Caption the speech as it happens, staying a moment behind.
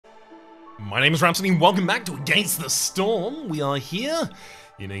My name is Rhapsody, and welcome back to Against the Storm. We are here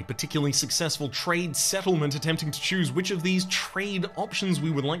in a particularly successful trade settlement, attempting to choose which of these trade options we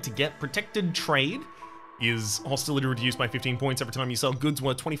would like to get. Protected trade is hostility reduced by 15 points every time you sell goods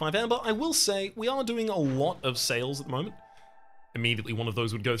worth 25 amber. I will say, we are doing a lot of sales at the moment. Immediately one of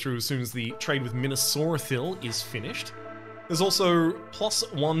those would go through as soon as the trade with Minnesorathil is finished. There's also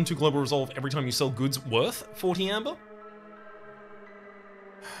 +1 to global resolve every time you sell goods worth 40 amber.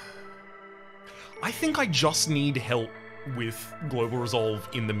 I think I just need help with global resolve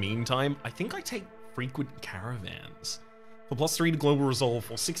in the meantime. I think I take frequent caravans. For +3 to global resolve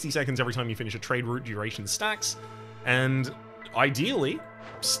for 60 seconds every time you finish a trade route, duration stacks. And ideally,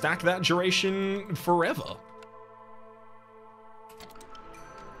 stack that duration forever.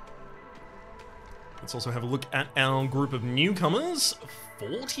 Let's also have a look at our group of newcomers.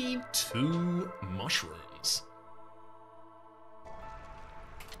 42 mushrooms.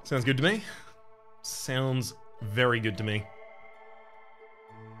 Sounds good to me. Sounds very good to me.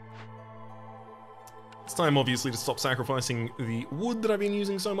 It's time, obviously, to stop sacrificing the wood that I've been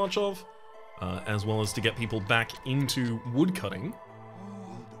using so much of, as well as to get people back into wood cutting.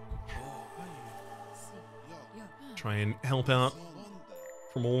 Try and help out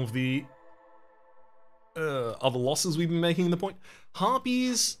from all of the other losses we've been making in the point.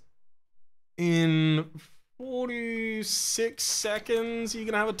 Harpies in 46 seconds, you're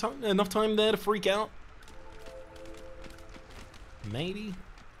gonna have enough time there to freak out? Maybe?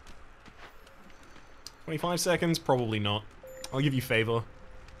 25 seconds? Probably not. I'll give you favor,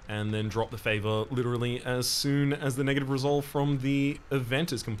 and then drop the favor literally as soon as the negative resolve from the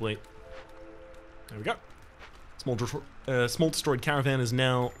event is complete. There we go. Small destroyed caravan is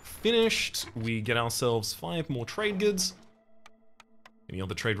now finished. We get ourselves 5 more trade goods. Any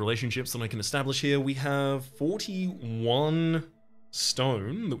other trade relationships that I can establish here? We have 41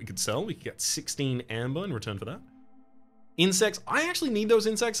 stone that we could sell. We could get 16 amber in return for that. Insects. I actually need those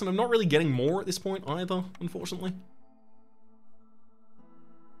insects, and I'm not really getting more at this point either, unfortunately.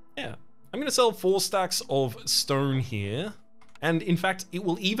 Yeah. I'm going to sell 4 stacks of stone here. And in fact, it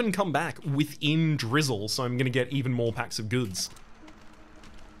will even come back within drizzle, so I'm going to get even more packs of goods.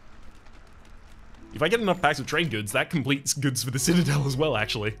 If I get enough packs of trade goods, that completes goods for the Citadel as well,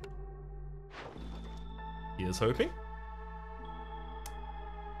 actually. Here's hoping.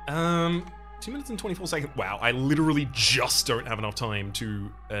 2 minutes and 24 seconds. Wow, I literally just don't have enough time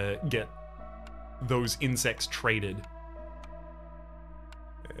to get those insects traded.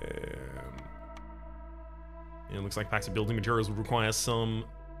 It looks like packs of building materials would require some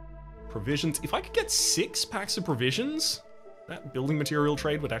provisions. If I could get 6 packs of provisions, that building material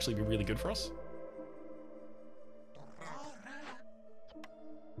trade would actually be really good for us.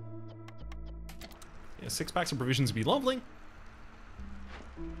 Yeah, 6 packs of provisions would be lovely.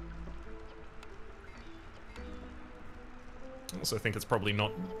 I also think it's probably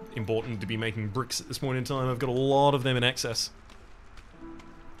not important to be making bricks at this point in time. I've got a lot of them in excess.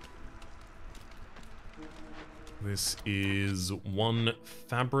 This is 1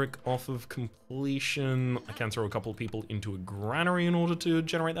 fabric off of completion. I can throw a couple of people into a granary in order to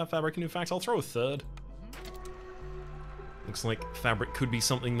generate that fabric, and in fact, I'll throw a 3rd. Looks like fabric could be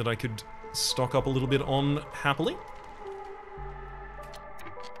something that I could stock up a little bit on happily.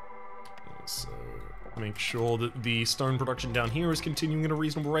 So, make sure that the stone production down here is continuing at a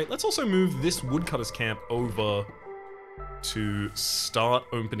reasonable rate. Let's also move this woodcutter's camp over to start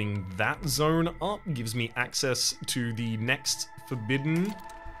opening that zone up. Gives me access to the next forbidden,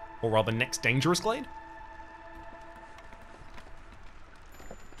 or rather next dangerous glade.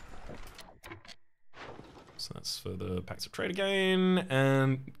 So that's for the packs of trade again,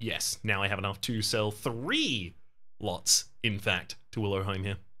 and yes, now I have enough to sell 3 lots, in fact, to Willowheim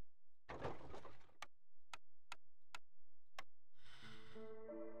here.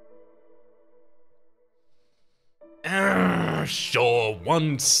 Sure,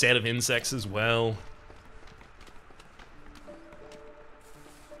 1 set of insects as well.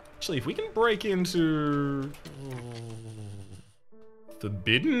 Actually, if we can break into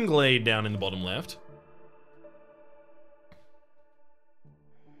Forbidden Glade down in the bottom left.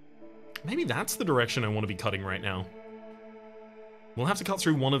 Maybe that's the direction I want to be cutting right now. We'll have to cut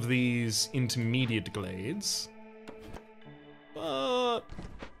through one of these intermediate glades. But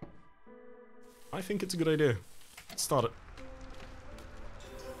I think it's a good idea. Let's start it.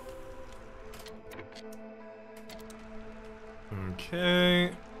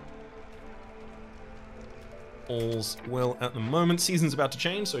 Okay. All's well at the moment. Season's about to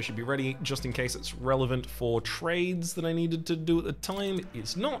change, so I should be ready just in case it's relevant for trades that I needed to do at the time. It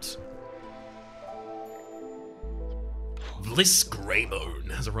is not. Bliss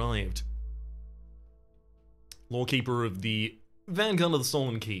Greybone has arrived. Lawkeeper of the Vanguard of the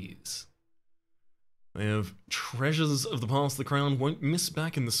Stolen Keys. They have treasures of the past. The crown won't miss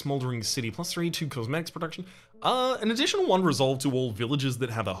back in the smoldering city. +3 to cosmetics production. An additional 1 resolve to all villages that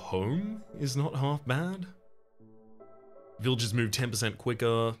have a home is not half bad. Villages move 10%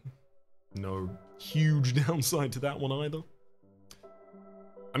 quicker. No huge downside to that one either.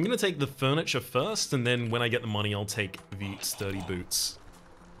 I'm gonna take the furniture first, and then when I get the money, I'll take the sturdy boots.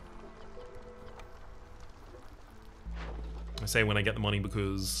 I say when I get the money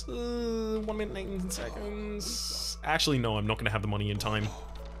because 1 minute and 18 seconds. Actually, no, I'm not gonna have the money in time.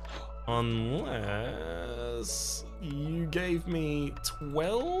 Unless you gave me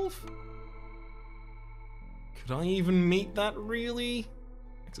 12? Could I even meet that, really?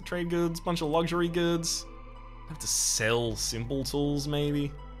 Extra trade goods, bunch of luxury goods. I have to sell simple tools,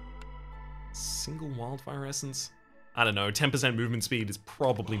 maybe? Single wildfire essence? I don't know, 10% movement speed is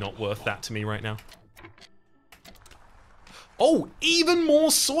probably not worth that to me right now. Oh, even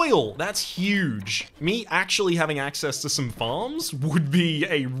more soil! That's huge. Me actually having access to some farms would be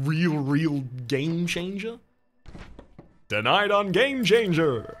a real game changer. Denied on game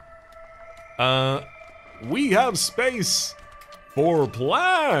changer. We have space for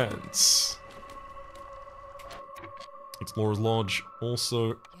plants. Explorer's Lodge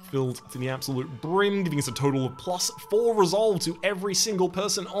also filled to the absolute brim, giving us a total of +4 resolve to every single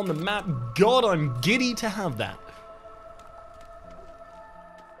person on the map. God, I'm giddy to have that.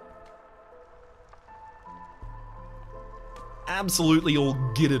 Absolutely all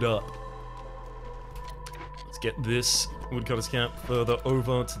gitted up. Let's get this woodcutter's camp further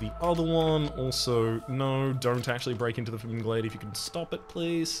over to the other one. Also, no, don't actually break into the Forbidden Glade if you can stop it,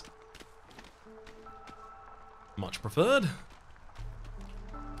 please. Much preferred.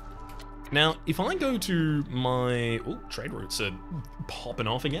 Now, if I go to my... Oh, trade routes are popping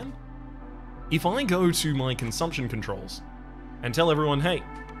off again. If I go to my consumption controls and tell everyone, hey,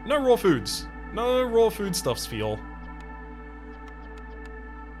 no raw foods. No raw foodstuffs for y'all.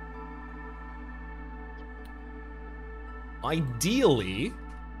 Ideally,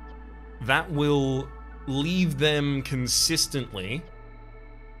 that will leave them consistently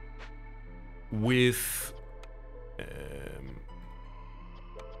with...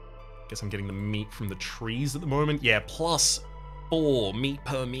 guess I'm getting the meat from the trees at the moment. Yeah, +4 meat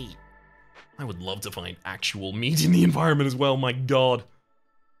per meat. I would love to find actual meat in the environment as well, my god.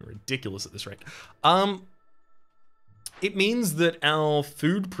 Ridiculous at this rate. It means that our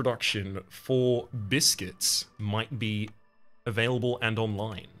food production for biscuits might be available and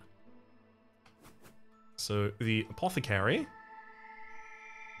online. So the apothecary.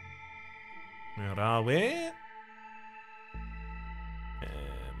 Where are we?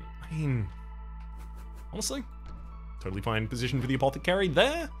 I mean, honestly, totally fine position for the apothecary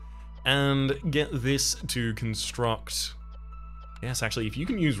there. And get this to construct... Yes, actually, if you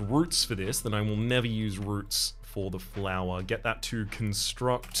can use roots for this, then I will never use roots for the flour. Get that to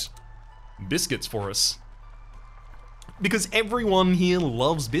construct biscuits for us. Because everyone here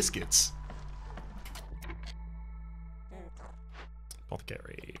loves biscuits.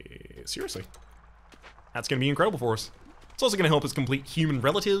 Apothecary. Seriously. That's going to be incredible for us. It's also going to help us complete human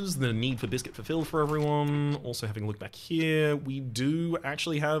relatives, the need for biscuit fulfilled for everyone. Also, having a look back here, we do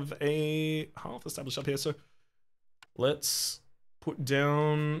actually have a hearth established up here, so let's put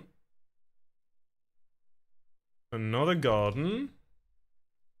down another garden,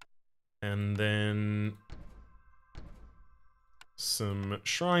 and then some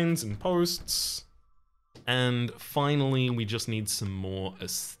shrines and posts, and finally we just need some more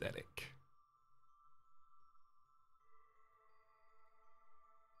aesthetic.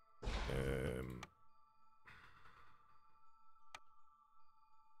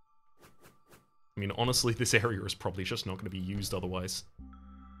 I mean, honestly, this area is probably just not going to be used otherwise.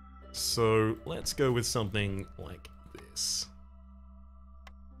 So, let's go with something like this.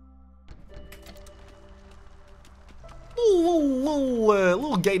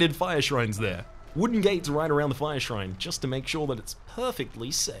 Little gated fire shrines there. Wooden gates right around the fire shrine, just to make sure that it's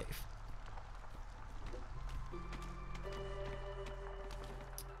perfectly safe.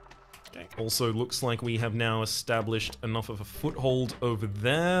 Okay, also looks like we have now established enough of a foothold over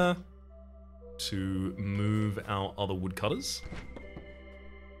there to move our other woodcutters.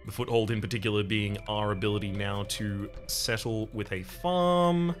 The foothold in particular being our ability now to settle with a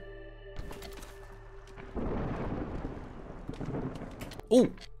farm.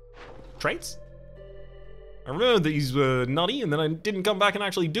 Oh, traits? I remember these were nutty and then I didn't come back and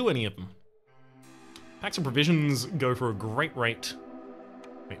actually do any of them. Packs of provisions go for a great rate.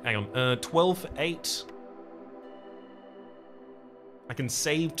 Wait, hang on, 12 for 8. I can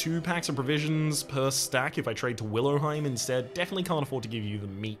save 2 packs of provisions per stack if I trade to Willowheim instead. Definitely can't afford to give you the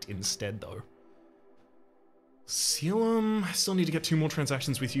meat instead, though. Sealum, I still need to get 2 more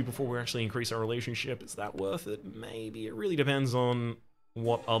transactions with you before we actually increase our relationship. Is that worth it? Maybe. It really depends on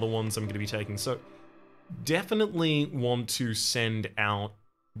what other ones I'm going to be taking. So, definitely want to send out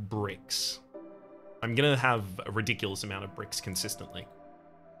bricks. I'm going to have a ridiculous amount of bricks consistently.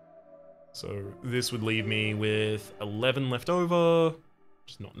 So, this would leave me with 11 left over.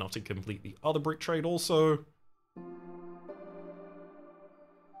 Just not enough to complete the other brick trade also.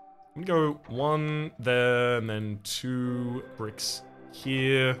 I'm gonna go 1 there, and then 2 bricks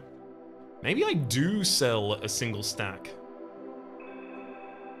here. Maybe I do sell a single stack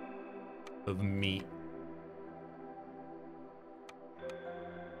of meat.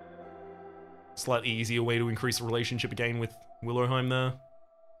 Slightly easier way to increase the relationship again with Willowheim there.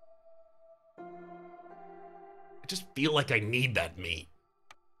 I just feel like I need that meat.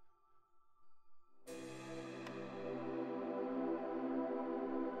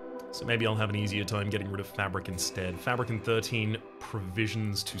 So maybe I'll have an easier time getting rid of fabric instead. Fabric and 13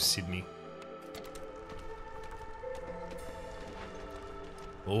 provisions to Sydney.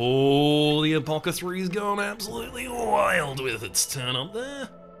 Oh, the Apothecary 3's gone absolutely wild with its turn up there.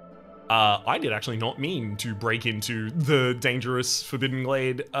 I did actually not mean to break into the dangerous Forbidden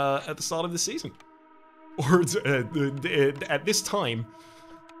Glade at the start of the season. Or at this time.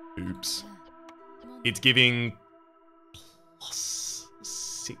 Oops. It's giving plus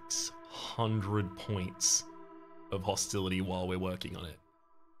 600 points of hostility while we're working on it.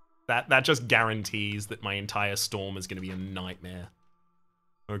 That just guarantees that my entire storm is going to be a nightmare.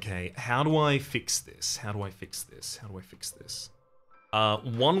 Okay, how do I fix this? How do I fix this? How do I fix this?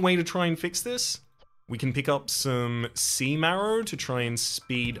 One way to try and fix this, we can pick up some sea marrow to try and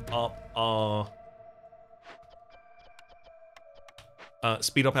speed up our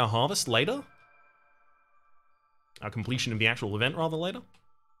harvest later. Our completion of the actual event rather later.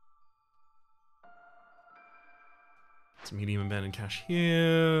 Some medium abandoned cash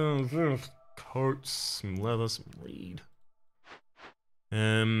here. Coats, some leather, some reed.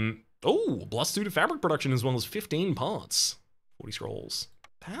 Oh, plus 2 to fabric production as well as 15 parts. 40 scrolls.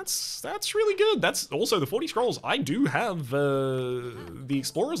 That's really good. That's also the 40 scrolls. I do have the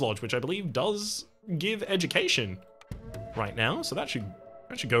Explorer's Lodge, which I believe does give education right now. So that should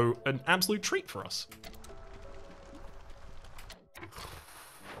go an absolute treat for us.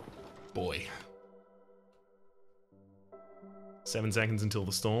 Boy. 7 seconds until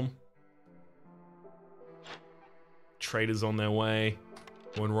the storm. Traders on their way.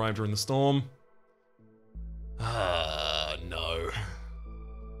 Won't arrive during the storm. No.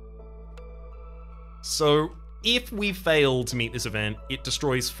 So, if we fail to meet this event, it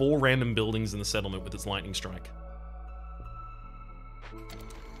destroys 4 random buildings in the settlement with its lightning strike.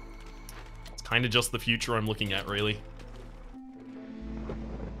 It's kind of just the future I'm looking at, really.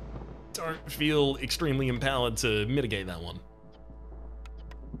 Don't feel extremely empowered to mitigate that one.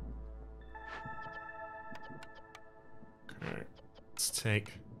 Okay, let's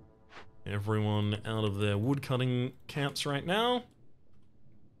take everyone out of their woodcutting camps right now.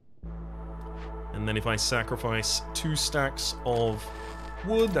 And then if I sacrifice 2 stacks of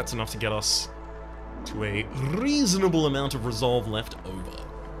wood, that's enough to get us to a reasonable amount of resolve left over.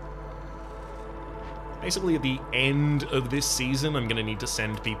 Basically, at the end of this season, I'm going to need to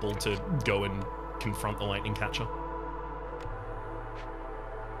send people to go and confront the lightning catcher.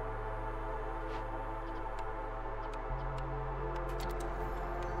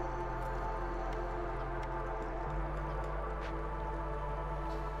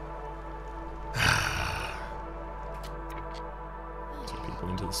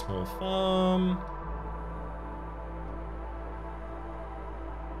 Into the small farm.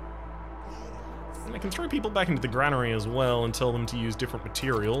 And I can throw people back into the granary as well and tell them to use different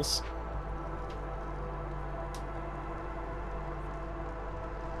materials.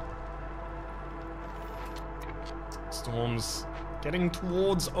 Storm's getting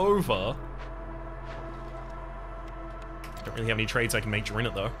towards over. Don't really have any trades I can make during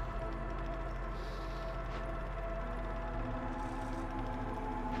it though.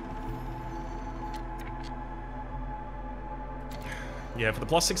 Yeah, for the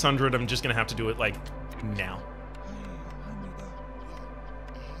plus 600, I'm just gonna have to do it, like, now.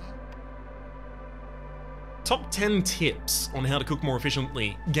 Top 10 tips on how to cook more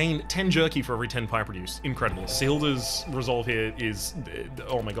efficiently. Gain 10 jerky for every 10 pie produced. Incredible. Sihilda's resolve here is...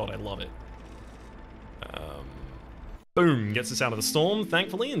 oh my god, I love it. Boom, gets us out of the storm,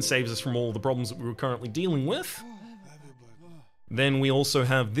 thankfully, and saves us from all the problems that we were currently dealing with. Then we also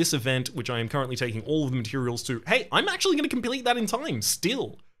have this event, which I am currently taking all of the materials to. Hey, I'm actually going to complete that in time,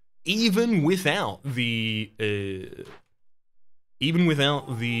 still. Even without the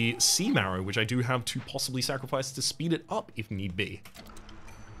sea marrow, which I do have to possibly sacrifice to speed it up if need be.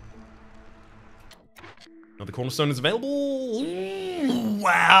 Another cornerstone is available.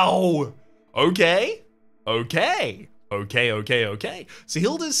 Wow. Okay.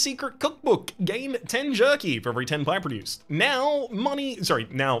 Sahilda's secret cookbook. Gain 10 jerky for every 10 pie produced. Now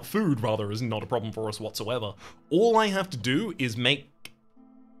food rather is not a problem for us whatsoever. All I have to do is make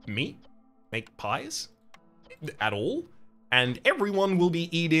pies at all, and everyone will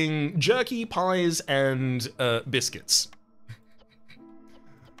be eating jerky, pies, and biscuits.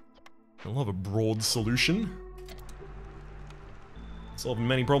 I'll have a broad solution. Solving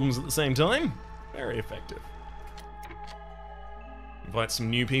many problems at the same time. Very effective. Invite some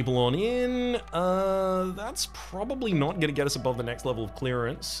new people on in. That's probably not going to get us above the next level of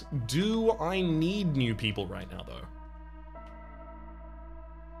clearance. Do I need new people right now, though?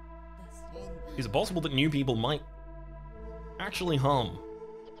 Is it possible that new people might actually hum?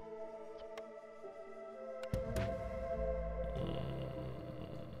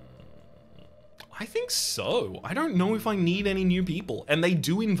 I think so. I don't know if I need any new people. And they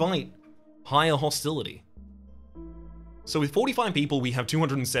do invite higher hostility. So with 45 people, we have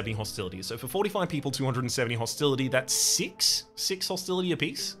 270 hostility. So for 45 people, 270 hostility, that's six hostility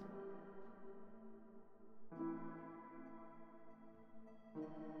apiece.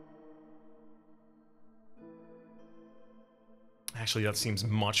 Actually, that seems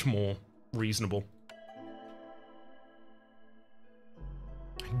much more reasonable.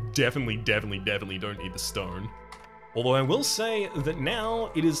 Definitely don't need the stone. Although I will say that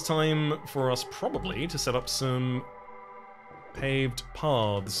now it is time for us probably to set up some paved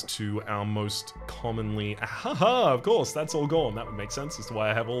paths to our most commonly... Haha, of course, that's all gone. That would make sense as to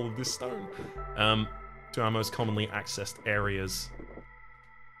why I have all of this stone. To our most commonly accessed areas.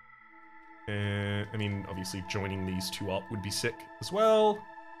 I mean, obviously joining these two up would be sick as well.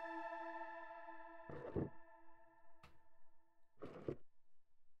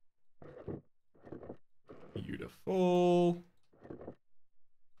 Beautiful.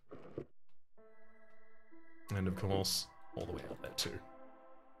 And of course, all the way out there too.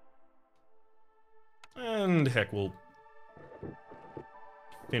 And heck, we'll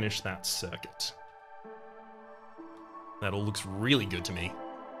finish that circuit. That all looks really good to me.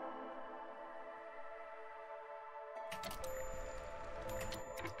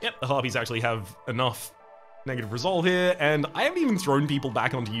 Yep, the harpies actually have enough negative resolve here, and I haven't even thrown people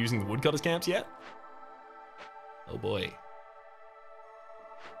back onto using the woodcutters camps yet. Oh boy.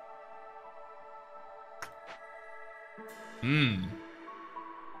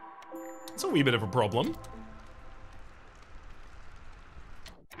 It's a wee bit of a problem.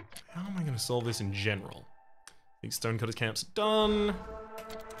 How am I going to solve this in general? These stonecutters camps are done.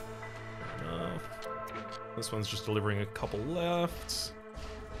 Fair enough. This one's just delivering a couple left.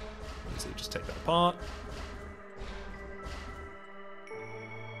 So just take that apart.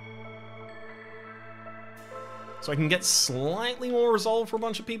 So I can get slightly more resolve for a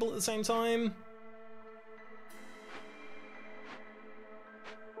bunch of people at the same time.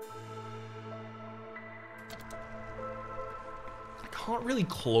 I can't really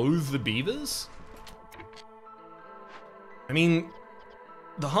clothe the beavers. I mean,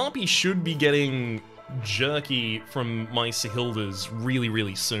 the harpy should be getting jerky from my Sahildas really,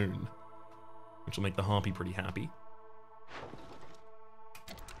 really soon. Which will make the harpy pretty happy.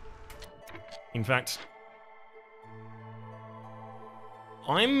 In fact,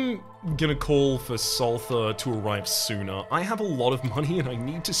 I'm gonna call for Saltha to arrive sooner. I have a lot of money and I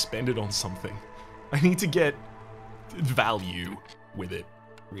need to spend it on something. I need to get value with it,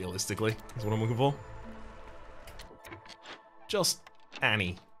 realistically, is what I'm looking for. Just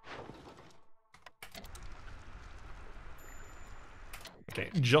Annie. Okay,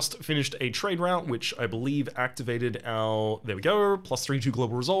 just finished a trade route, which I believe activated our... There we go, +3 to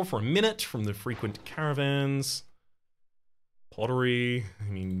global resolve for a minute from the frequent caravans. Pottery, I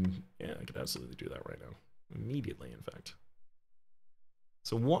mean, yeah, I could absolutely do that right now. Immediately, in fact.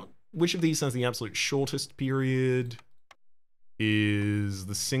 So which of these has the absolute shortest period? Is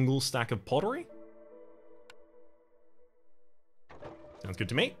the single stack of pottery? Sounds good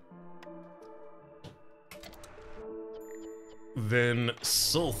to me. Then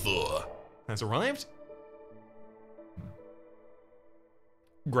Sulthur has arrived.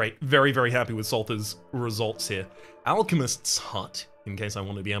 Great, very, very happy with Saltha's results here. Alchemist's Hut, in case I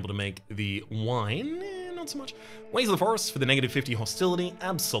want to be able to make the wine, not so much. Ways of the Forest for the -50 hostility,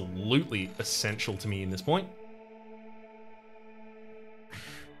 absolutely essential to me in this point.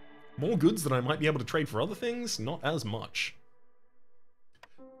 More goods that I might be able to trade for other things, not as much.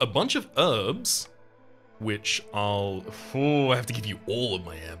 A bunch of herbs, which I'll... Oh, I have to give you all of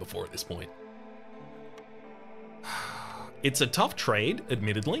my before at this point. It's a tough trade,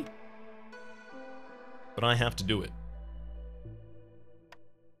 admittedly, but I have to do it.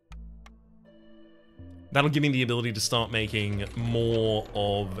 That'll give me the ability to start making more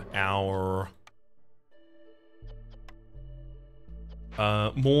of our...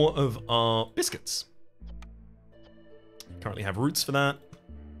 biscuits. Currently have roots for that,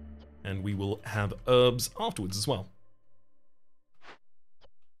 and we will have herbs afterwards as well.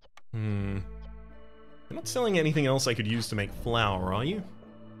 You're not selling anything else I could use to make flour, are you?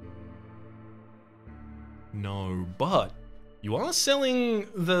 No, but you are selling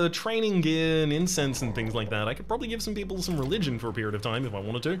the training gear and incense and things like that. I could probably give some people some religion for a period of time if I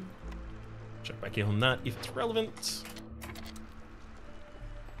wanted to. Check back in on that if it's relevant.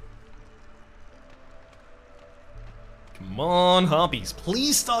 Come on, harpies,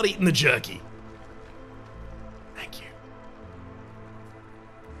 please start eating the jerky. Thank you.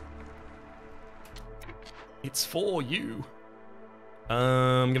 It's for you.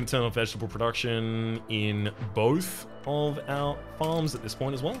 I'm going to turn off vegetable production in both of our farms at this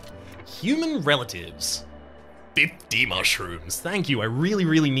point as well. Human relatives. 50 mushrooms. Thank you, I really,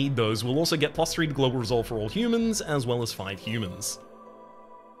 really need those. We'll also get +3 to global resolve for all humans, as well as 5 humans.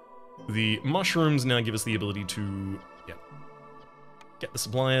 The mushrooms now give us the ability to get the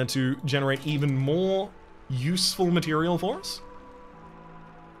supplier to generate even more useful material for us.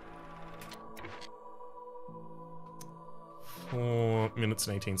 4 minutes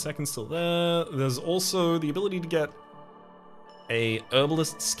and 18 seconds still there. There's also the ability to get a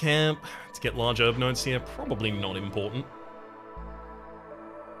herbalist's camp, to get large herb nodes here, probably not important.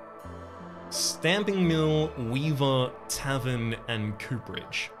 Stamping mill, weaver, tavern, and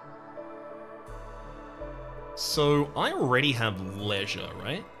cooperage. So I already have leisure,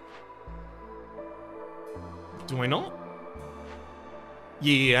 right? Do I not?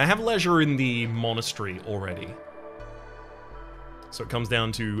 Yeah, I have leisure in the monastery already. So it comes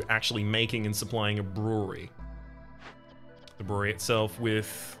down to actually making and supplying a brewery. The brewery itself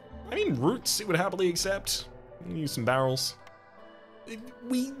with, I mean, roots it would happily accept. Use some barrels.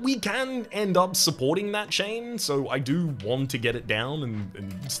 We can end up supporting that chain, so I do want to get it down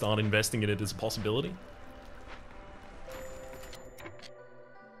and start investing in it as a possibility.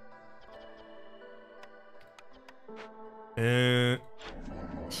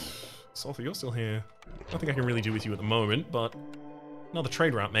 Sulfur, you're still here. Nothing I can really do with you at the moment, but another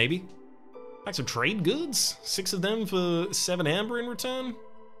trade route, maybe. Packs of trade goods? 6 of them for 7 amber in return?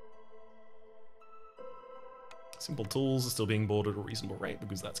 Simple tools are still being bought at a reasonable rate,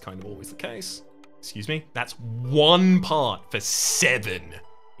 because that's kind of always the case. Excuse me? That's 1 part for 7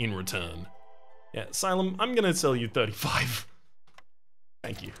 in return. Yeah, Asylum, I'm gonna sell you 35.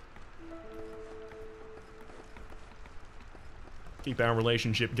 Thank you. Keep our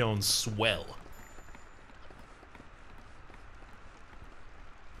relationship going swell.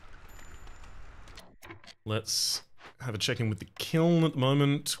 Let's have a check-in with the kiln at the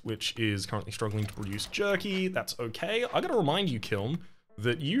moment, which is currently struggling to produce jerky. That's okay. I gotta remind you, kiln,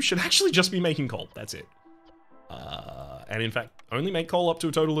 that you should actually just be making coal. That's it. And in fact, only make coal up to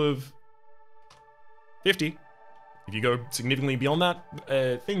a total of 50. If you go significantly beyond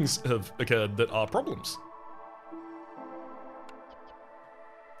that, things have occurred that are problems.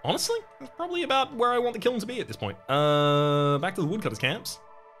 Honestly, that's probably about where I want the kiln to be at this point. Back to the woodcutters' camps.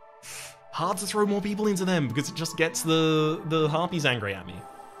 Hard to throw more people into them because it just gets the harpies angry at me.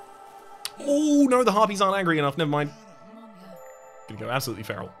 Oh no, the harpies aren't angry enough. Never mind. Gonna go absolutely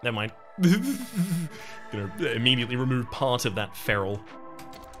feral. Never mind. Gonna immediately remove part of that feral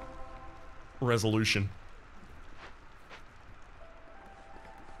resolution.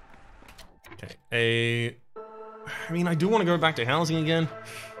 Okay. I mean, I do want to go back to housing again.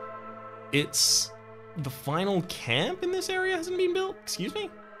 It's the final camp in this area hasn't been built. Excuse me?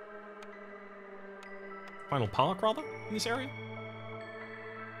 Final park, rather, in this area?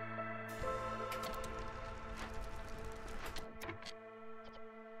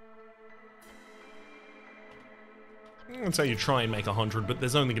 I'd say you try and make 100, but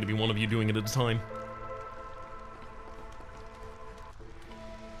there's only going to be one of you doing it at a time.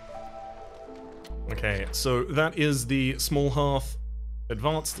 Okay, so that is the small hearth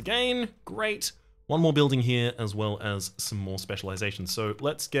advanced again. Great. One more building here, as well as some more specialization. So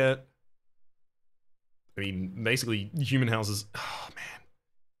let's get... I mean, basically, human houses... Oh, man.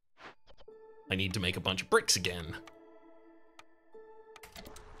 I need to make a bunch of bricks again.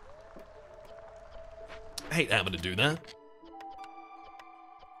 I hate having to do that.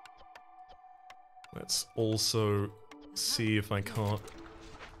 Let's also see if I can't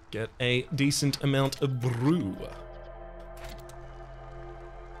get a decent amount of brew.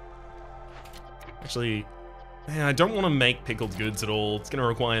 Actually, yeah, I don't want to make pickled goods at all. It's going to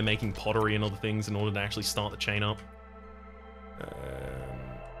require making pottery and other things in order to actually start the chain up.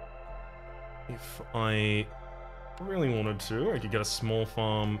 If I really wanted to, I could get a small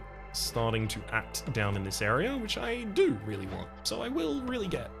farm starting to act down in this area, which I do really want, so I will really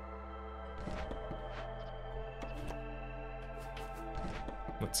get.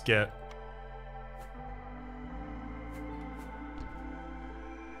 Let's get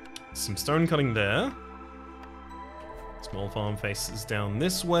some stone cutting there. Small farm faces down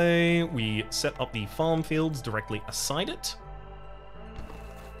this way. We set up the farm fields directly aside it.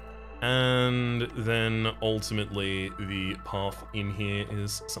 And then ultimately the path in here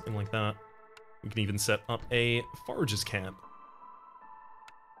is something like that. We can even set up a forager's camp.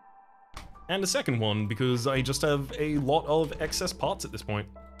 And a second one, because I just have a lot of excess parts at this point.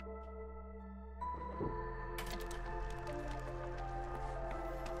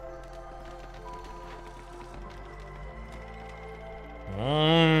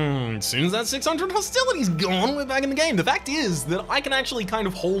 As soon as that 600 hostility's gone, we're back in the game. The fact is that I can actually kind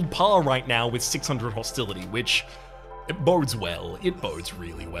of hold par right now with 600 hostility, which it bodes well. It bodes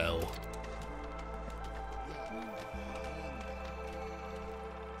really well.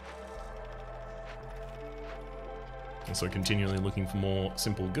 Also continually looking for more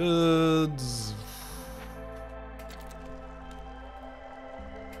simple goods.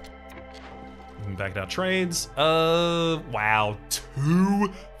 Looking back at our trades. Wow,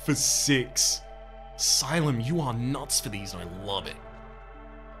 2 for 6. Asylum, you are nuts for these, and I love it.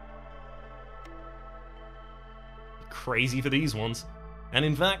 Crazy for these ones. And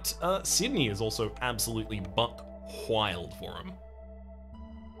in fact, Sydney is also absolutely buck wild for him.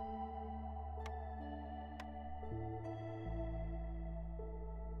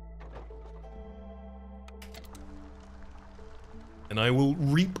 And I will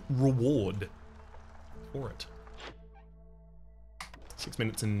reap reward for it. 6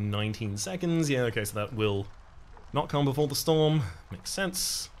 minutes and 19 seconds. Yeah, okay, so that will not come before the storm. Makes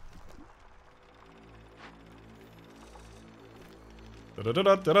sense.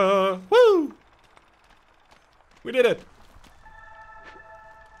 Da-da-da-da-da-da! Woo! We did it!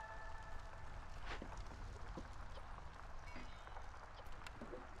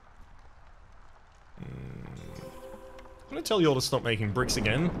 I'm gonna tell you all to stop making bricks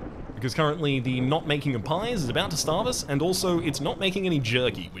again, because currently the not making of pies is about to starve us, and also it's not making any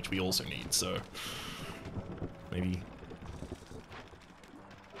jerky, which we also need, so maybe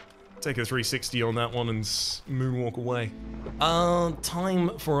take a 360 on that one and moonwalk away.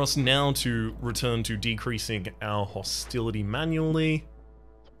 Time for us now to return to decreasing our hostility manually.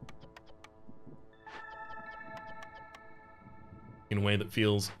 In a way that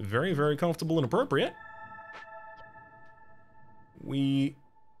feels very, very comfortable and appropriate. We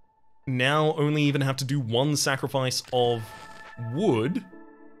now only even have to do one sacrifice of wood.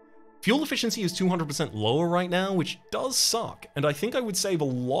 Fuel efficiency is 200% lower right now, which does suck. And I think I would save a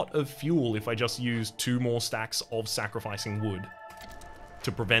lot of fuel if I just used 2 more stacks of sacrificing wood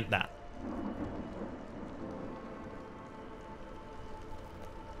to prevent that.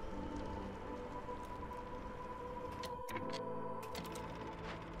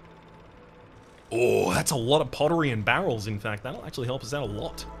 Oh, that's a lot of pottery and barrels, in fact. That'll actually help us out a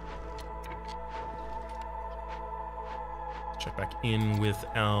lot. Check back in with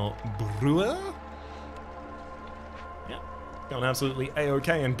our brewer. Yeah, going absolutely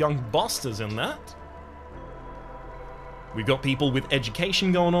A-okay and gangbusters in that. We've got people with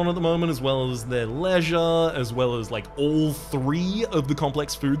education going on at the moment, as well as their leisure, as well as like all 3 of the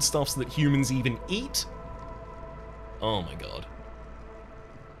complex foodstuffs that humans even eat. Oh my god.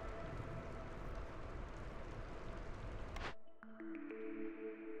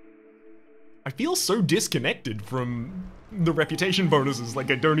 I feel so disconnected from the reputation bonuses, like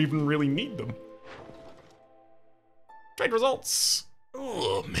I don't even really need them. Trade results.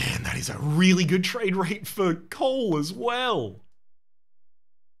 Oh man, that is a really good trade rate for coal as well.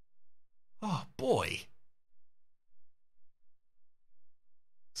 Oh boy.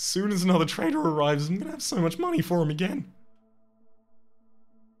 As soon as another trader arrives, I'm gonna have so much money for him again.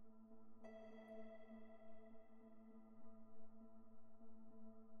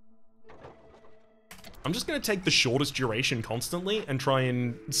 I'm just gonna take the shortest duration constantly and try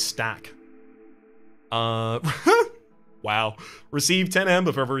and stack. Wow. Receive 10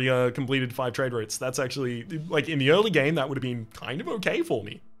 amber for every completed 5 trade rates. That's actually, like in the early game, that would have been kind of okay for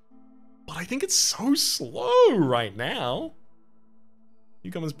me. But I think it's so slow right now.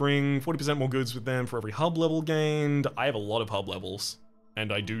 Newcomers bring 40% more goods with them for every hub level gained. I have a lot of hub levels,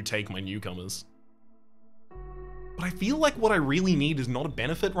 and I do take my newcomers. But I feel like what I really need is not a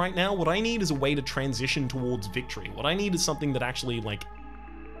benefit right now. What I need is a way to transition towards victory. What I need is something that actually, like...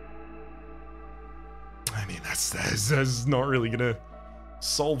 I mean, that's not really gonna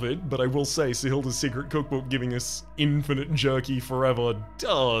solve it, but I will say Sahilda's Secret Cookbook giving us infinite jerky forever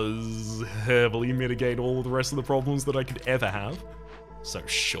does heavily mitigate all of the rest of the problems that I could ever have. So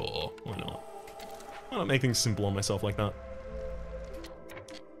sure, why not? Why not make things simple on myself like that?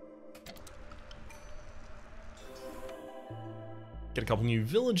 Get a couple new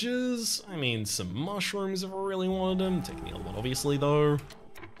villages. I mean, some mushrooms if I really wanted them. Taking the other one, obviously, though.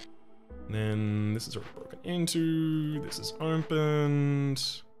 And then this is already broken into. This is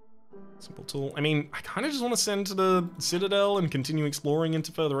opened. Simple tool. I mean, I kind of just want to send to the Citadel and continue exploring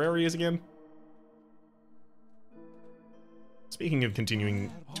into further areas again. Speaking of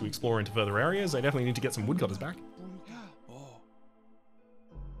continuing to explore into further areas, I definitely need to get some woodcutters back.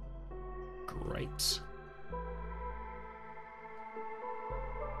 Great.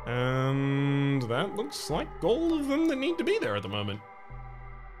 And that looks like all of them that need to be there at the moment.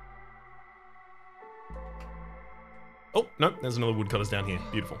 Oh, no, there's another woodcutters down here.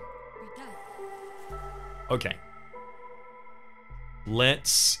 Beautiful. Okay.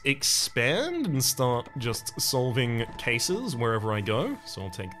 Let's expand and start just solving cases wherever I go. So I'll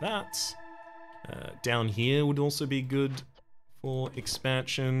take that. Down here would also be good for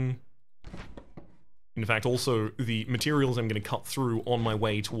expansion. In fact, also, the materials I'm going to cut through on my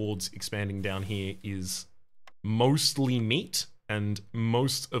way towards expanding down here is mostly meat, and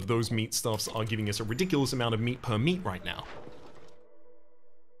most of those meat stuffs are giving us a ridiculous amount of meat per meat right now.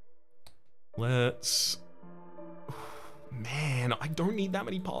 Let's... Man, I don't need that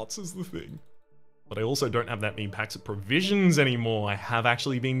many parts is the thing. But I also don't have that many packs of provisions anymore. I have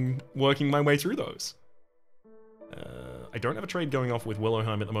actually been working my way through those. I don't have a trade going off with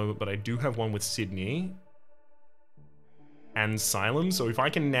Willowheim at the moment, but I do have one with Sydney and Silem. So if I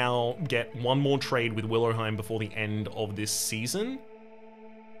can now get one more trade with Willowheim before the end of this season,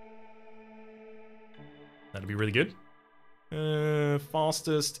 that'd be really good.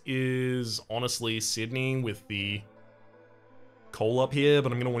 Fastest is honestly Sydney with the coal up here,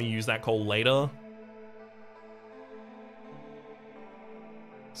 but I'm gonna want to use that coal later.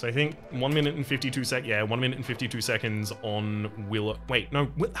 So I think 1 minute and 52 sec. Yeah, 1 minute and 52 seconds on Willow. Wait,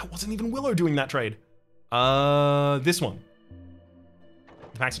 no, that wasn't even Willow doing that trade. This one.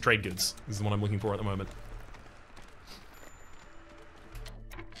 The packs of trade goods is the one I'm looking for at the moment.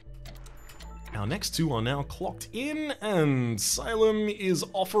 Our next two are now clocked in, and Silem is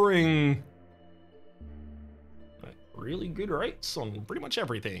offering really good rates on pretty much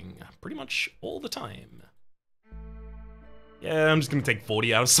everything, pretty much all the time. Yeah, I'm just gonna take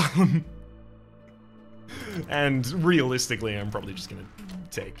 40 out of Silem. And realistically, I'm probably just gonna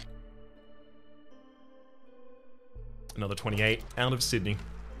take another 28 out of Sydney.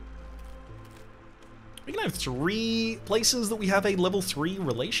 We can have 3 places that we have a level 3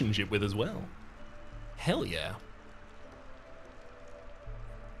 relationship with as well. Hell yeah.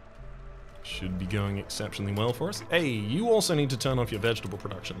 Should be going exceptionally well for us. Hey, you also need to turn off your vegetable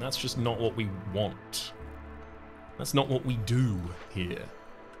production. That's just not what we want. That's not what we do here.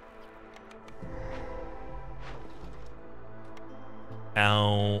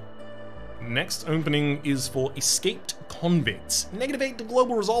 Our next opening is for escaped convicts. -8 to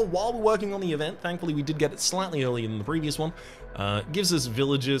global resolve while we're working on the event. Thankfully, we did get it slightly earlier than the previous one. Gives us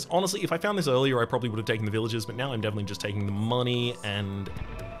villages. Honestly, if I found this earlier, I probably would have taken the villages, but now I'm definitely just taking the money and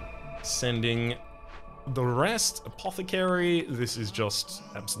sending the rest. Apothecary, this is just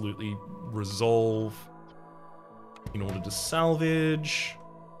absolutely resolve in order to salvage.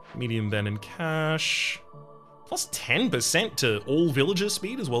 Medium Ben and cash. Plus 10% to all villagers'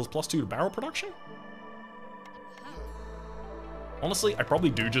 speed, as well as plus 2 to barrel production. Honestly, I probably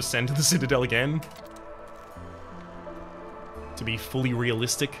do just send to the Citadel again, to be fully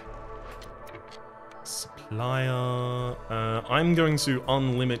realistic. Supplier. I'm going to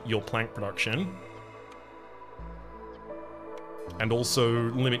unlimit your plank production. And also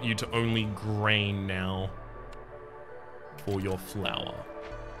limit you to only grain now for your flour.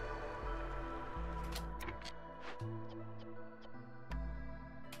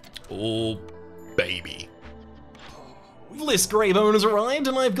 Oh, baby. List grave owners arrived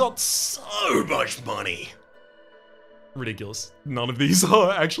and I've got so much money. Ridiculous. None of these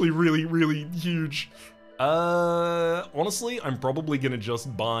are actually really, really huge. Honestly, I'm probably gonna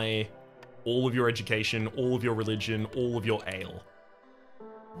just buy all of your education, all of your religion, all of your ale.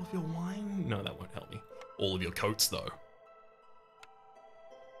 All of your wine? No, that won't help me. All of your coats, though.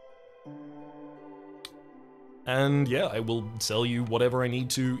 And yeah, I will sell you whatever I need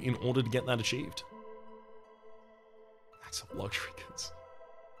to in order to get that achieved. That's a luxury goods.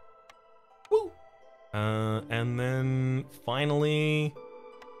 Woo! And then finally,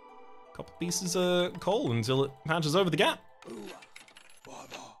 a couple pieces of coal until it patches over the gap.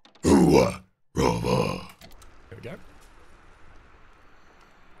 There we go.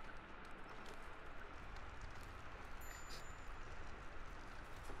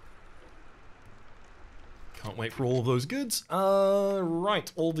 Can't wait for all of those goods.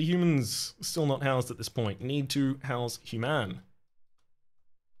 Right, all the humans still not housed at this point. Need to house human.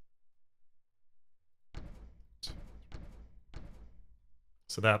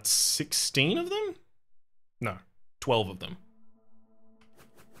 So that's 16 of them? No, 12 of them.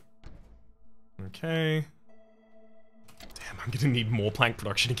 Okay. Damn, I'm gonna need more plank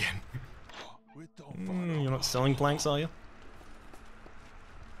production again. You're not selling planks, are you?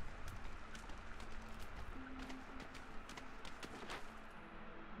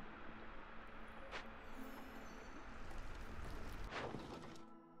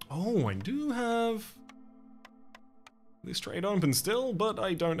 Oh, I do have this trade open still, but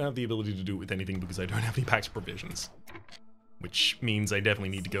I don't have the ability to do it with anything because I don't have any packs of provisions. Which means I definitely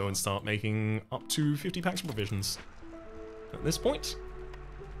need to go and start making up to 50 packs of provisions at this point.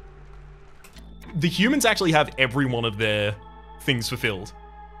 The humans actually have every one of their things fulfilled.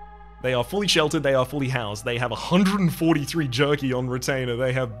 They are fully sheltered, they are fully housed, they have 143 jerky on retainer,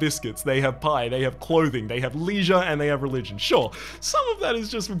 they have biscuits, they have pie, they have clothing, they have leisure, and they have religion. Sure, some of that is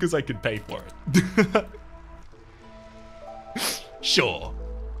just because I could pay for it. Sure.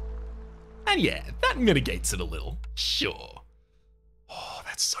 And yeah, that mitigates it a little. Sure. Oh,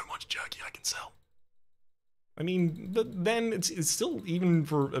 that's so much jerky I can sell. I mean, but then it's still, even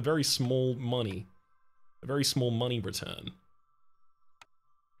for a very small money return.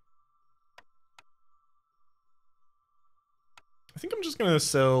 I think I'm just gonna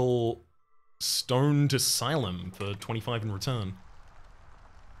sell stone to Xylem for 25 in return.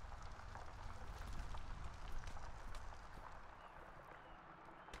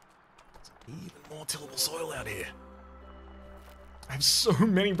 Even more tillable soil out here. I have so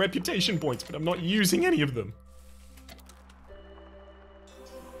many reputation points, but I'm not using any of them.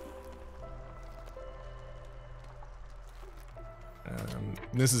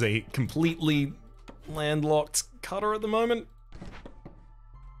 This is a completely landlocked cutter at the moment.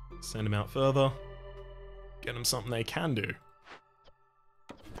 Send him out further. Get him something they can do.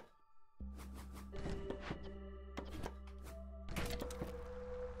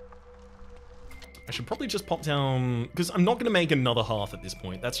 I should probably just pop down, because I'm not going to make another half at this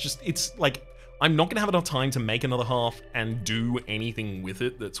point. That's just, it's like, I'm not going to have enough time to make another half and do anything with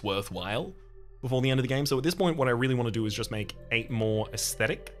it that's worthwhile before the end of the game. So at this point, what I really want to do is just make 8 more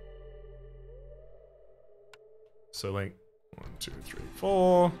aesthetic. So like, 1, 2, 3,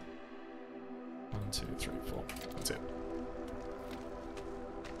 4. 1, 2, 3, 4. That's it.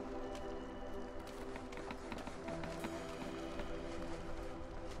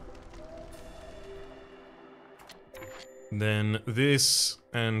 Then this,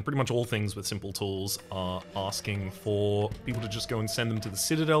 and pretty much all things with simple tools, are asking for people to just go and send them to the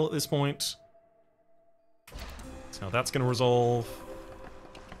Citadel at this point. That's how that's going to resolve.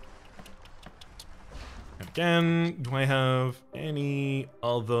 And again, do I have any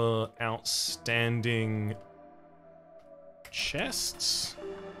other outstanding chests?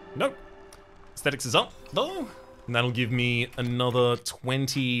 Nope. Aesthetics is up, though. And that'll give me another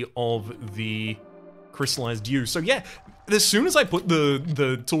 20 of the crystallized dew. So yeah, as soon as I put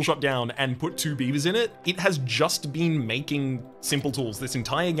the tool shop down and put 2 beavers in it, it has just been making simple tools this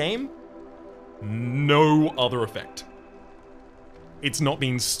entire game. No other effect. It's not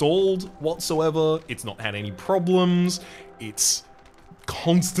been stalled whatsoever. It's not had any problems. It's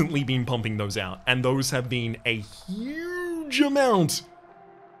constantly been pumping those out, and those have been a huge amount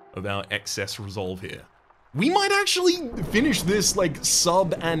of our excess resolve here. We might actually finish this like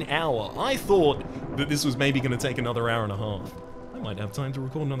sub an hour. I thought that this was maybe going to take another hour and a half. I might have time to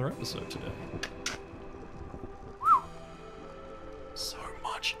record another episode today. Whew. So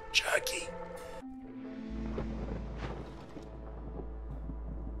much jerky.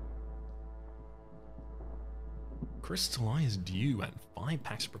 Crystallized dew and 5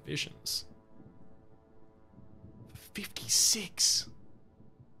 packs of provisions. 56.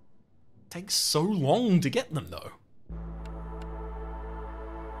 Takes so long to get them, though.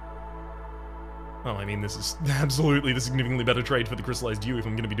 Well, I mean, this is absolutely the significantly better trade for the crystallized dew if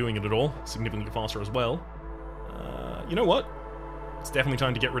I'm going to be doing it at all. Significantly faster as well. You know what? It's definitely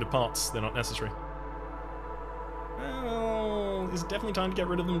time to get rid of parts. They're not necessary. Well, Is it definitely time to get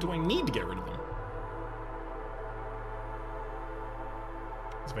rid of them? Do I need to get rid of them?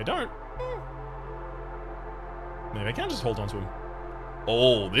 Because if I don't... maybe I can just hold on to them.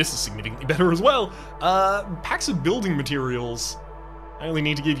 Oh, this is significantly better as well. Packs of building materials. I only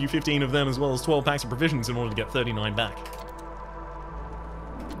need to give you 15 of them as well as 12 packs of provisions in order to get 39 back.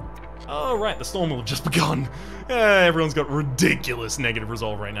 Oh, right, the storm will have just begun. Everyone's got ridiculous negative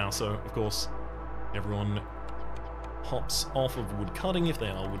resolve right now, so, of course, everyone hops off of wood cutting if they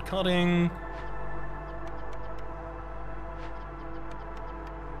are wood cutting.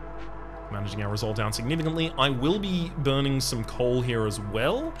 Managing our resolve down significantly. I will be burning some coal here as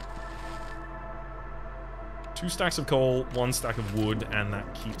well. 2 stacks of coal, 1 stack of wood, and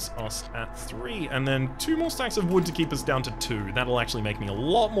that keeps us at 3. And then 2 more stacks of wood to keep us down to 2. That'll actually make me a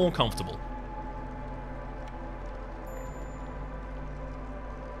lot more comfortable.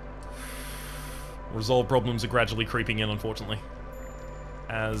 Resolve problems are gradually creeping in, unfortunately.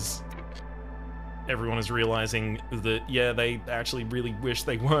 As everyone is realizing that, yeah, they actually really wish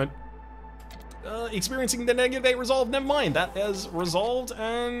they weren't experiencing the negative 8 resolve. Never mind, that has resolved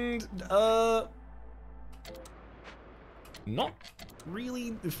and, not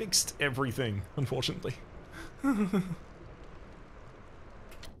really fixed everything, unfortunately. I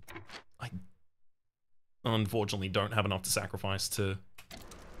unfortunately don't have enough to sacrifice to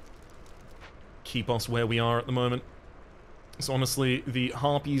keep us where we are at the moment. So honestly, the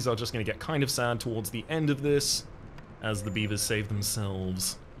harpies are just going to get kind of sad towards the end of this as the beavers save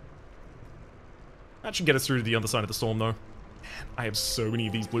themselves. That should get us through to the other side of the storm, though. I have so many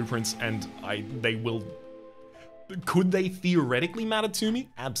of these blueprints, and they will... could they theoretically matter to me?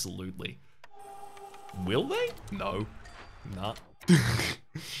 Absolutely. Will they? No. Nah.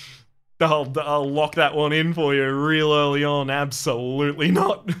 I'll lock that one in for you real early on. Absolutely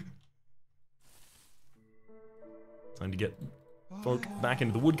not. Time to get folk back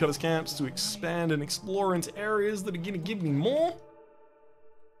into the woodcutters camps to expand and explore into areas that are going to give me more.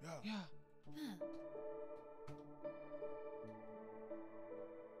 Yeah.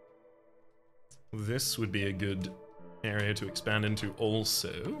 This would be a good area to expand into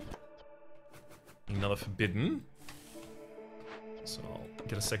also. Another forbidden. So I'll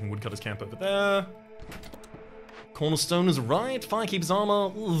get a second woodcutter's camp over there. Cornerstone is right. Firekeeper's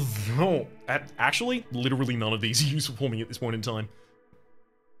armor. Oh, actually, literally none of these are useful for me at this point in time.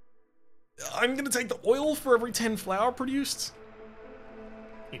 I'm gonna take the oil for every 10 flour produced.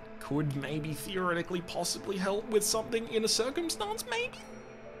 It could maybe theoretically possibly help with something in a circumstance, maybe?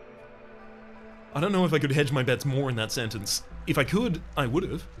 I don't know if I could hedge my bets more in that sentence. If I could, I would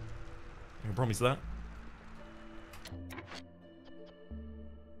have. I can promise that.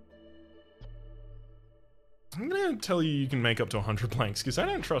 I'm gonna tell you can make up to 100 planks, because I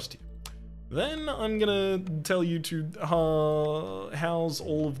don't trust you. Then I'm gonna tell you to house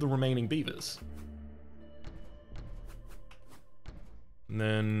all of the remaining beavers. And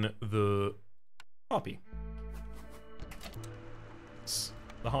then the harpy.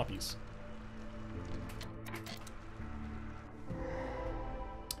 The harpies.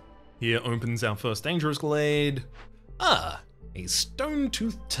 Here opens our first dangerous glade. Ah, a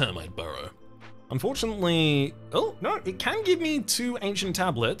stone-toothed termite burrow. Unfortunately, oh no, it can give me 2 ancient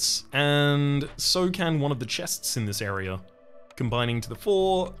tablets, and so can one of the chests in this area, combining to the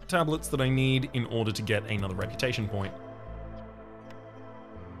 4 tablets that I need in order to get another reputation point.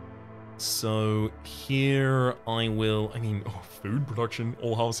 So here I will, food production,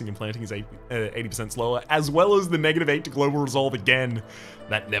 all harvesting and planting is 80% slower, as well as the -8 to global resolve again.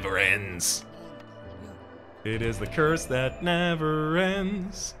 That never ends. It is the curse that never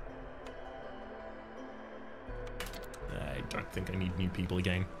ends. I don't think I need new people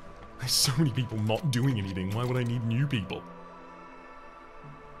again. There's so many people not doing anything. Why would I need new people?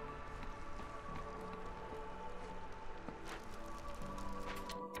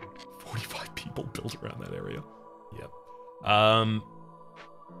 People built around that area. Yep.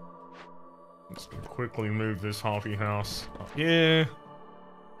 Let's quickly move this harpy house up here,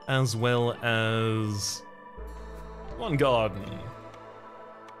 as well as 1 garden,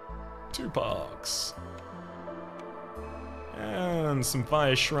 2 parks, and some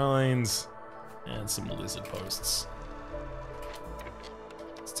fire shrines, and some lizard posts.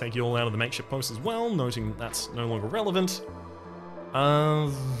 Let's take you all out of the makeshift post as well, noting that's no longer relevant.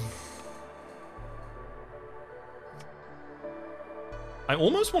 I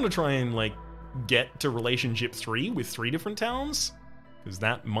almost want to try and, get to relationship 3 with 3 different towns, because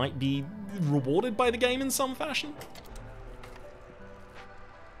that might be rewarded by the game in some fashion.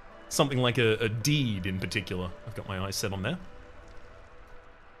 Something like a deed in particular. I've got my eyes set on there.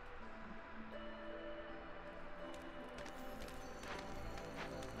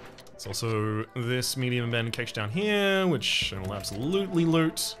 There's also this medium abandoned cache down here, which I will absolutely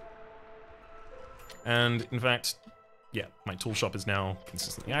loot. And in fact, yeah, my tool shop is now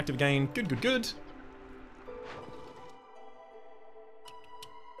consistently active again. Good, good, good.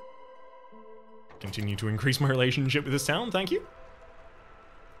 Continue to increase my relationship with this town, thank you.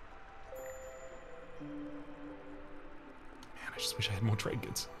 Man, I just wish I had more trade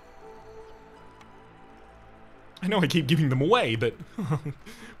goods. I know I keep giving them away, but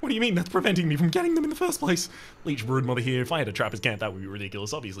what do you mean that's preventing me from getting them in the first place? Leech Broodmother here. If I had a trapper's camp, that would be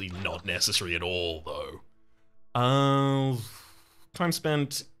ridiculous. Obviously not necessary at all, though. Time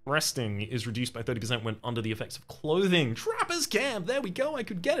spent resting is reduced by 30% when under the effects of clothing. Trapper's camp! There we go. I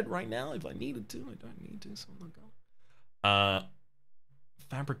could get it right now if I needed to. I don't need to, so I'm not going.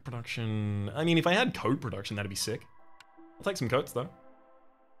 Fabric production. I mean, if I had coat production, that'd be sick. I'll take some coats, though.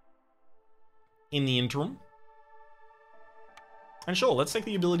 In the interim. And sure, let's take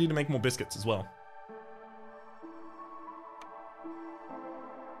the ability to make more biscuits as well.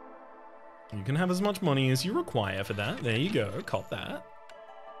 You can have as much money as you require for that. There you go, cop that.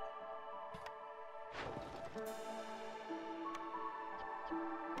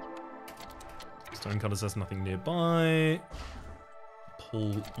 Stonecutters has nothing nearby.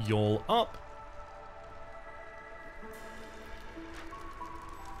 Pull y'all up.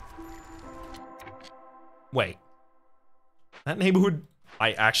 Wait. That neighborhood,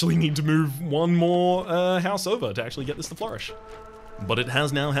 I actually need to move one more house over to actually get this to flourish. But it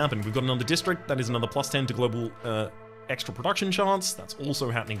has now happened. We've got another district. That is another +10 to global extra production chance. That's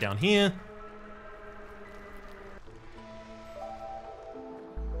also happening down here.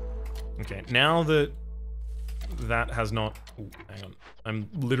 Okay, now that that has not... Ooh, hang on. I'm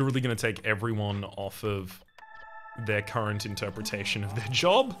literally going to take everyone off of their current interpretation of their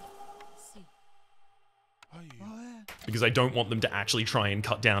job. Because I don't want them to actually try and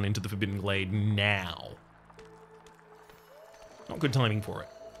cut down into the Forbidden Glade now. Not good timing for it.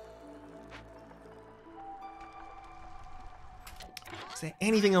 Is there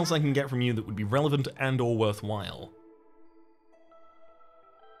anything else I can get from you that would be relevant and or worthwhile?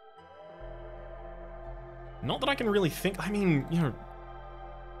 Not that I can really think. I mean, you know,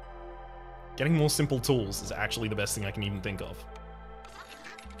 getting more simple tools is actually the best thing I can even think of.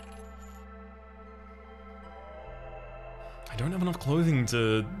 I don't have enough clothing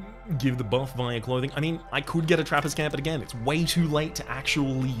to give the buff via clothing. I mean, I could get a trapper's camp, but again, it's way too late to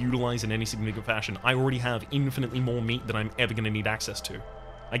actually utilize in any significant fashion. I already have infinitely more meat than I'm ever going to need access to.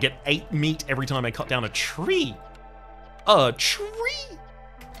 I get 8 meat every time I cut down a tree. A tree!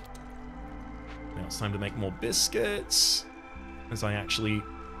 Now it's time to make more biscuits, as I actually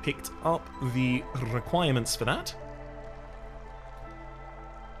picked up the requirements for that.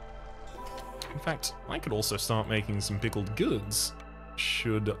 In fact, I could also start making some pickled goods,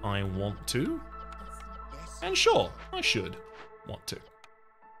 should I want to. And sure, I should want to.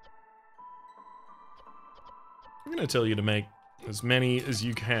 I'm going to tell you to make as many as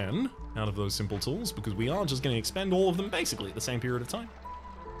you can out of those simple tools, because we are just going to expend all of them basically at the same period of time.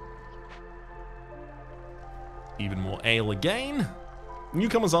 Even more ale again.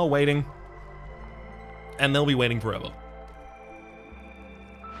 Newcomers are waiting, and they'll be waiting forever.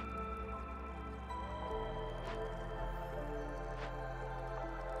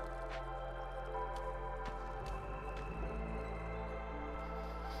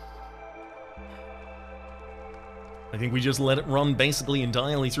 I think we just let it run basically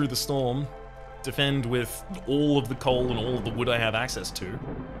entirely through the storm, defend with all of the coal and all of the wood I have access to,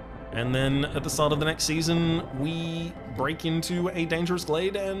 and then at the start of the next season, we break into a dangerous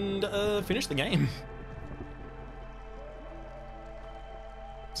glade and finish the game.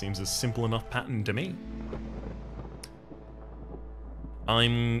 Seems a simple enough pattern to me.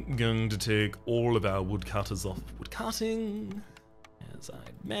 I'm going to take all of our woodcutters off woodcutting, as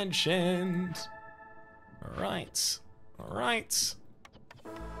I mentioned. Alright, alright.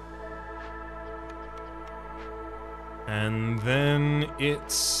 And then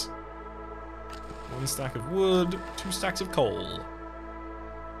it's 1 stack of wood, 2 stacks of coal.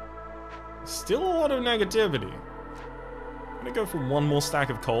 Still a lot of negativity. I'm gonna go for 1 more stack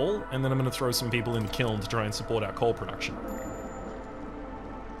of coal, and then I'm gonna throw some people in the kiln to try and support our coal production.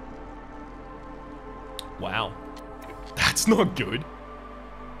 Wow. That's not good.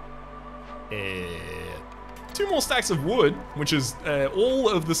 2 more stacks of wood, which is all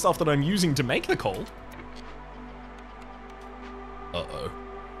of the stuff that I'm using to make the coal. Uh-oh.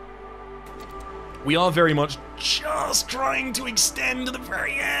 We are very much just trying to extend to the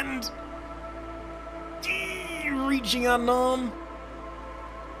very end. Reaching our norm.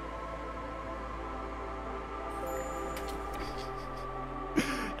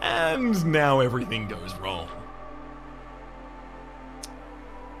 And now everything goes wrong.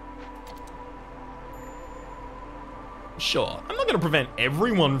 Sure, I'm not going to prevent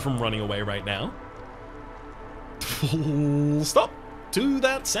everyone from running away right now. Full stop to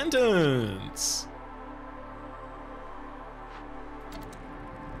that sentence.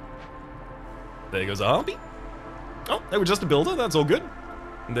 There goes a harpy. Oh, they were just a builder, that's all good.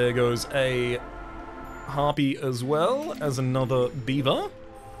 There goes a harpy as well as another beaver.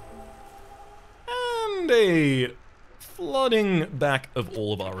 And a flooding back of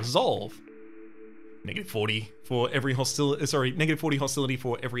all of our resolve. -40 for every hostility, -40 hostility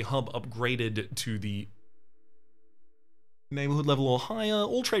for every hub upgraded to the neighborhood level or higher.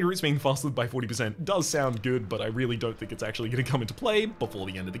 All trade routes being fastered by 40% does sound good, but I really don't think it's actually going to come into play before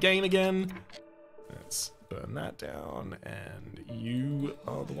the end of the game again. Let's burn that down, and you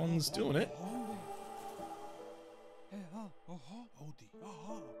are the ones doing it.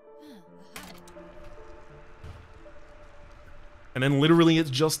 And then literally it's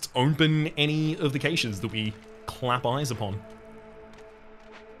just open any of the caches that we clap eyes upon.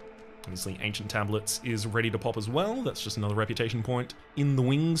 Obviously Ancient Tablets is ready to pop as well. That's just another reputation point in the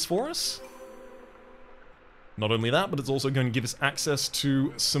wings for us. Not only that, but it's also going to give us access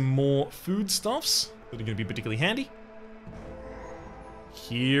to some more foodstuffs that are going to be particularly handy.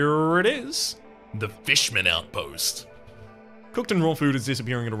 Here it is. The Fishman Outpost. Cooked and raw food is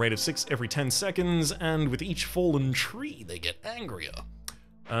disappearing at a rate of 6 every 10 seconds, and with each fallen tree, they get angrier.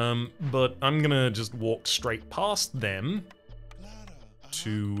 But I'm gonna just walk straight past them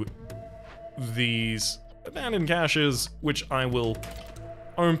to these abandoned caches, which I will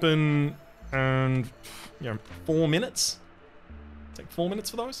open, and, 4 minutes? Take 4 minutes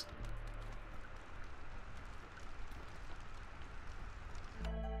for those?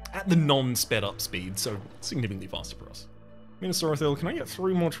 At the non-sped up speed, so significantly faster for us. Minnesota, can I get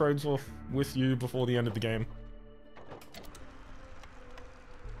 3 more trades off with you before the end of the game?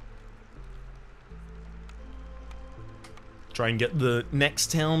 Try and get the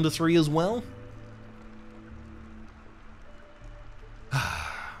next town to 3 as well.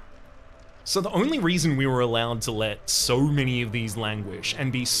 So the only reason we were allowed to let so many of these languish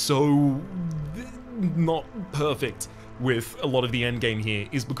and be so not perfect with a lot of the endgame here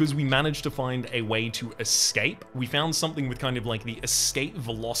is because we managed to find a way to escape. We found something with kind of like the escape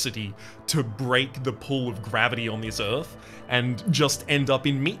velocity to break the pull of gravity on this Earth and just end up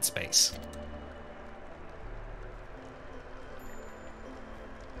in meat space.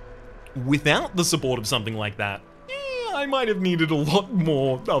 Without the support of something like that, I might have needed a lot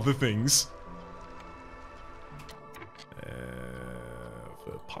more other things.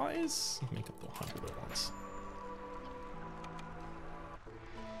 For pies, make up the 100 at once.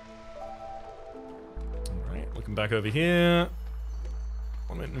 Alright, looking back over here.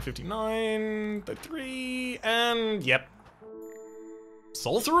 159, 33, and yep.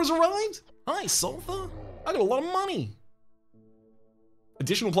 Saltha has arrived? Hi, Saltha. I got a lot of money.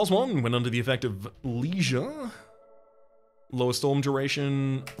 Additional +1 when under the effect of leisure. Lower storm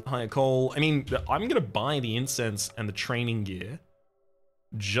duration, higher coal. I mean, I'm gonna buy the incense and the training gear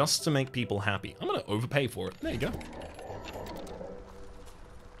just to make people happy. I'm gonna overpay for it. There you go.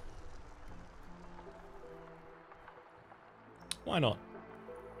 Why not?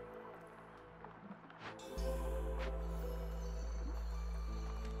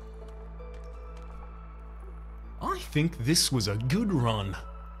 I think this was a good run.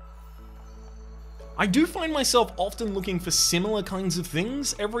 I do find myself often looking for similar kinds of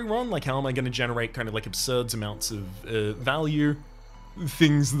things every run, like how am I going to generate kind of like absurd amounts of value,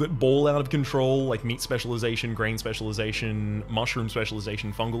 things that ball out of control, like meat specialization, grain specialization, mushroom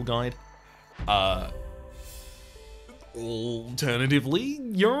specialization, fungal guide. Alternatively,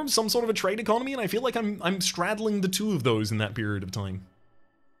 you're some sort of a trade economy, and I feel like I'm straddling the two of those in that period of time.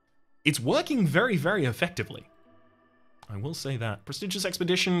 It's working very, very effectively. I will say that. Prestigious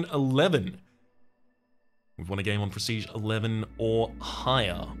Expedition 11. We've won a game on Prestige 11 or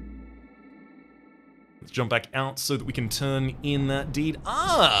higher. Let's jump back out so that we can turn in that deed.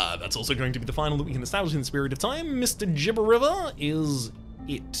 Ah, that's also going to be the final that we can establish in this period of time. Mr. Gibber River is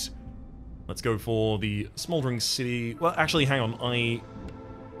it. Let's go for the Smoldering City. Well, actually, hang on.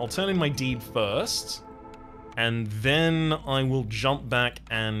 I'll turn in my deed first, and then I will jump back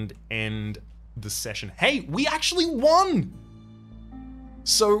and end the session. Hey, we actually won!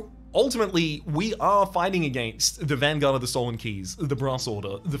 So, ultimately, we are fighting against the Vanguard of the Stolen Keys, the Brass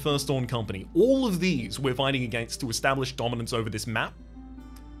Order, the First Dawn Company. All of these we're fighting against to establish dominance over this map.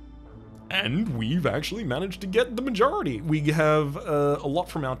 And we've actually managed to get the majority. We have a lot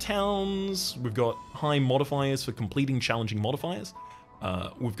from our towns. We've got high modifiers for completing challenging modifiers.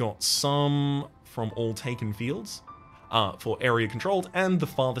 We've got some from all taken fields for area controlled, and the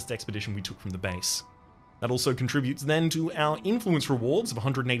farthest expedition we took from the base. That also contributes then to our influence rewards of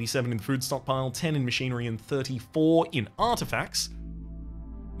 187 in the food stockpile, 10 in machinery, and 34 in artifacts.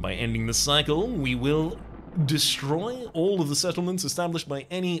 By ending the cycle, we will destroy all of the settlements established by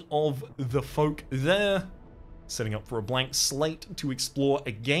any of the folk there, setting up for a blank slate to explore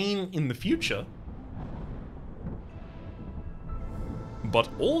again in the future. But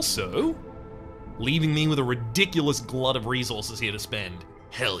also leaving me with a ridiculous glut of resources here to spend.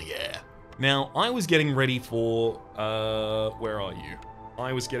 Hell yeah. Now, I was getting ready for, where are you?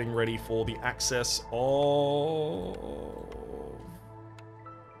 I was getting ready for the access of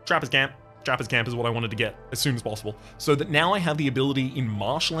Trapper's Camp. Trapper's Camp is what I wanted to get as soon as possible, so that now I have the ability in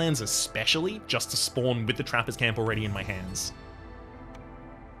marshlands especially just to spawn with the Trapper's Camp already in my hands.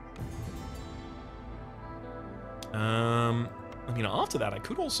 I mean, after that, I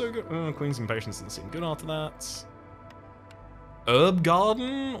could also go... Queen's Impatience doesn't seem good after that. Herb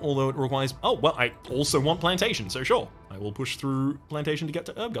Garden, although it requires... Oh, well, I also want Plantation, so sure. I will push through Plantation to get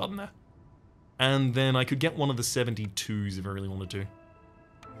to Herb Garden there. And then I could get one of the 72s if I really wanted to.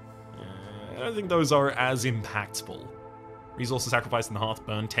 I don't think those are as impactful. Resources sacrificed in the hearth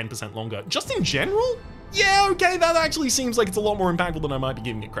burn 10% longer. Just in general? Yeah, okay, that actually seems like it's a lot more impactful than I might be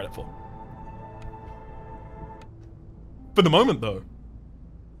giving it credit for. For the moment, though.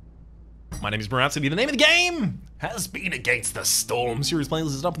 My name is Rhapsody. The name of the game has been Against the Storm. Series playlist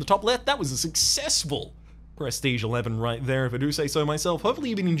is up in the top left. That was a successful Prestige 11 right there, if I do say so myself. Hopefully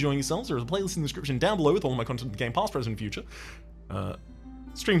you've been enjoying yourselves. There is a playlist in the description down below with all my content in the game, past, present, and future.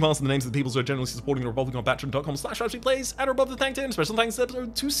 Stream past the names of the people who are generously supporting the Republic on patreon.com/RhapsodyPlays, and are above the thank 10. Special thanks to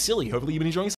episode 2 Silly. Hopefully you've been enjoying